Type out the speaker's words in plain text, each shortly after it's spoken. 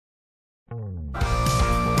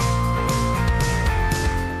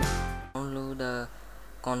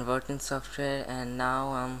converting software, and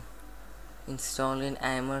now I'm installing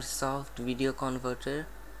Aimersoft Video Converter.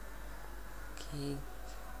 Okay,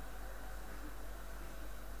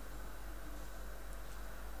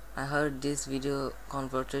 I heard this video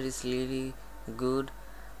converter is really good,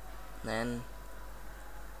 and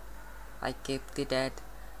I kept it at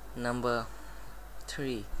number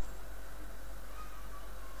 3.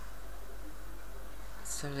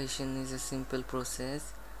 Installation is a simple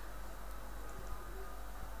process.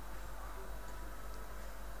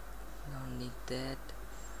 Don't need that.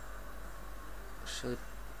 Should,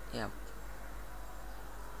 yeah.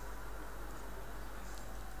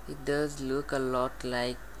 It does look a lot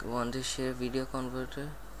like Wondershare Video Converter.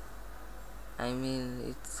 I mean,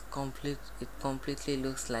 it completely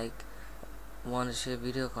looks like Wondershare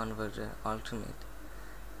Video Converter Ultimate.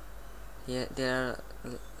 Here there are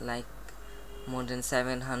like more than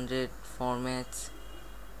 700 formats.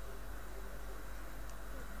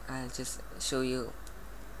 I'll just show you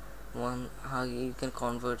one how you can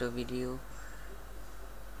convert a video.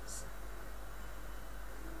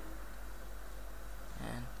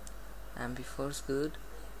 And before it's good,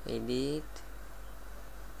 edit.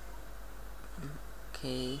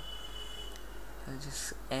 Okay, I'll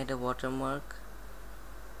just add a watermark,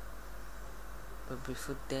 but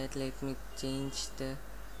before that let me change the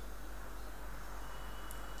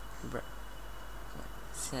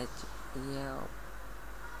set. Yeah,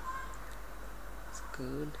 it's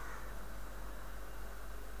good.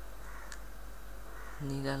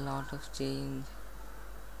 Need a lot of change.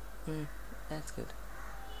 That's good.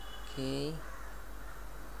 Okay,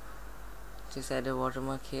 just add a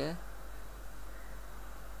watermark here.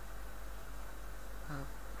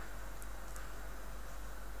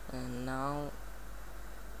 And now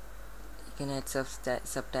you can add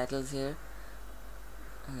subtitles here,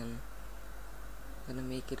 and I'm gonna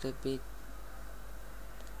make it a bit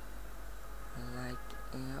light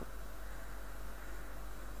up.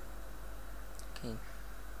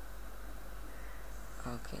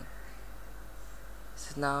 Okay,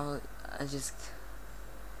 so now I just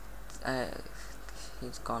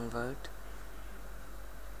hit convert.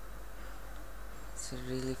 It's a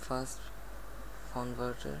really fast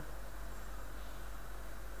converter.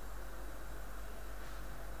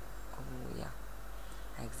 Oh yeah,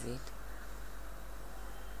 exit.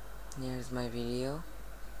 Here's my video,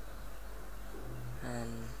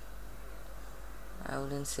 and I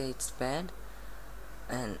wouldn't say it's bad,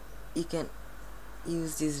 and you can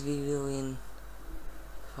use this video in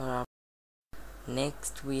for our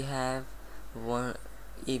next. We have one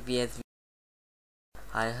ABS.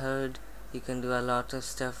 I heard you can do a lot of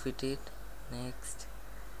stuff with it. Next,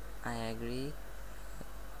 I agree.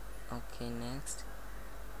 Okay, next,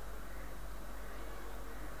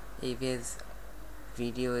 ABS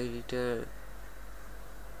video editor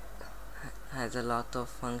has a lot of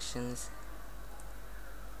functions.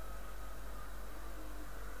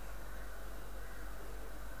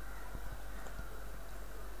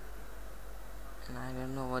 And I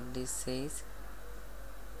don't know what this says.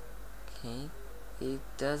 Okay, it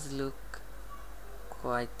does look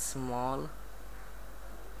quite small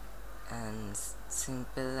and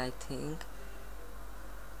simple, I think.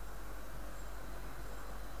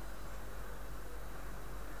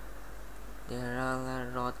 There are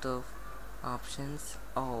a lot of options.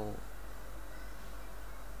 Oh,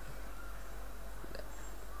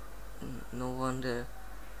 no wonder.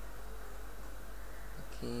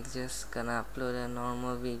 Okay, just gonna upload a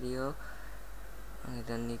normal video. I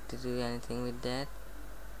don't need to do anything with that.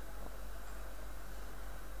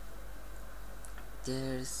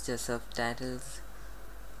 There's the subtitles.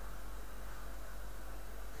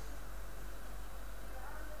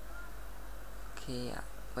 Okay,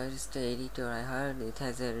 where is the editor? I heard it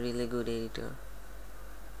has a really good editor.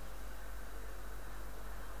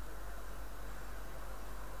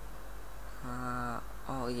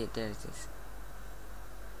 Oh yeah, there it is.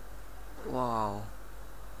 Wow,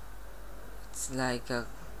 it's like a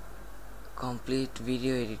complete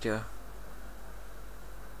video editor.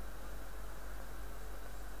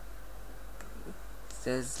 It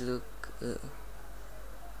does look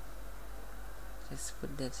just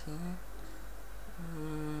put that here.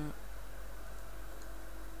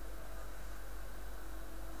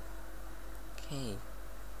 Okay,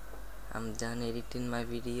 I'm done editing my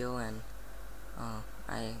video, and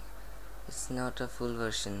it's not a full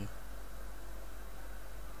version.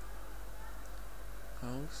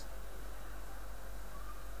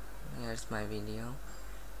 Here's my video.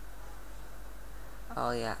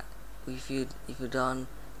 Oh yeah, if you don't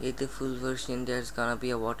get the full version, there's gonna be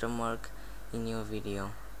a watermark in your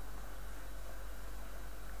video.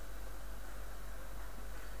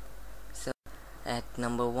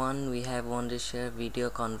 number 1 we have Wondershare Video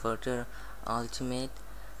Converter Ultimate,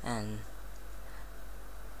 and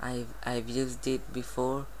I've used it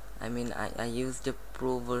before. I used the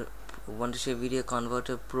Wondershare Video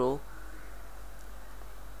Converter Pro,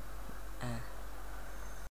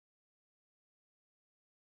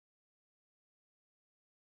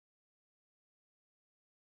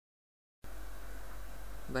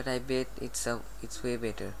 but I bet it's way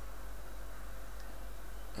better.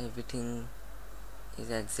 Everything is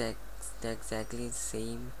exactly the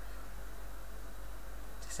same.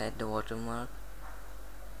 Just add the watermark.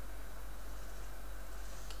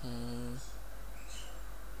 Okay,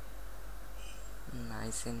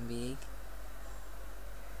 nice and big.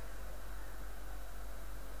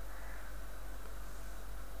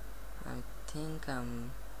 I think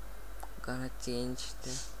I'm gonna change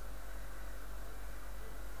the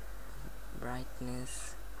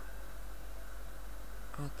brightness.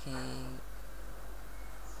 Okay,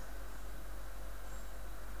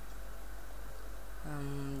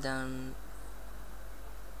 I'm done.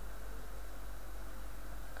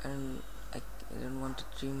 And I don't want to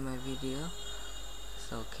trim my video,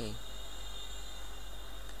 so okay.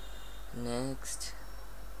 Next,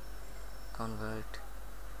 convert.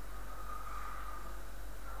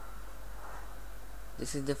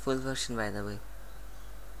 This is the full version, by the way,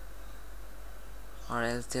 or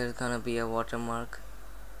else there's gonna be a watermark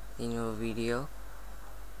in your video.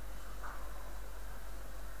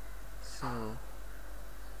 So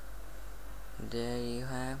there you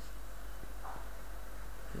have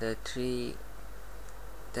the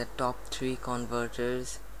top 3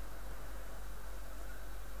 converters,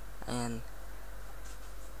 and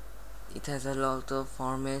it has a lot of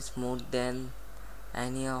formats, more than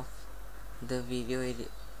any of the video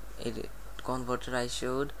edit converter I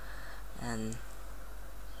showed, and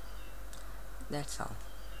that's all.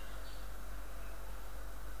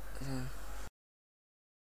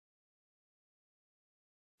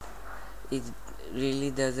 It really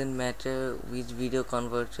doesn't matter which video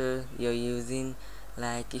converter you're using.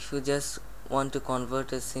 Like, if you just want to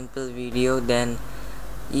convert a simple video, then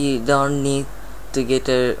you don't need to get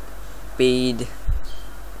a paid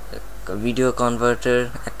video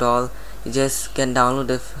converter at all. You just can download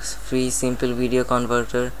a free simple video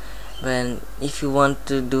converter. When if you want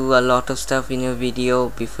to do a lot of stuff in your video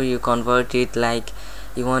before you convert it, like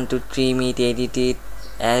you want to trim it, edit it,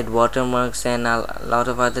 add watermarks and a lot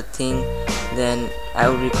of other things, then I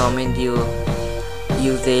would recommend you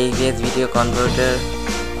use the AVS video converter.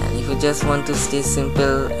 And if you just want to stay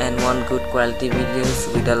simple and want good quality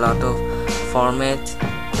videos with a lot of formats,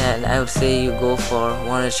 then I would say you go for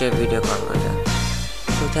Wondershare Video Converter.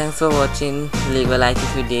 So thanks for watching, leave a like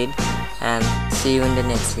if you did, and see you in the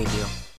next video.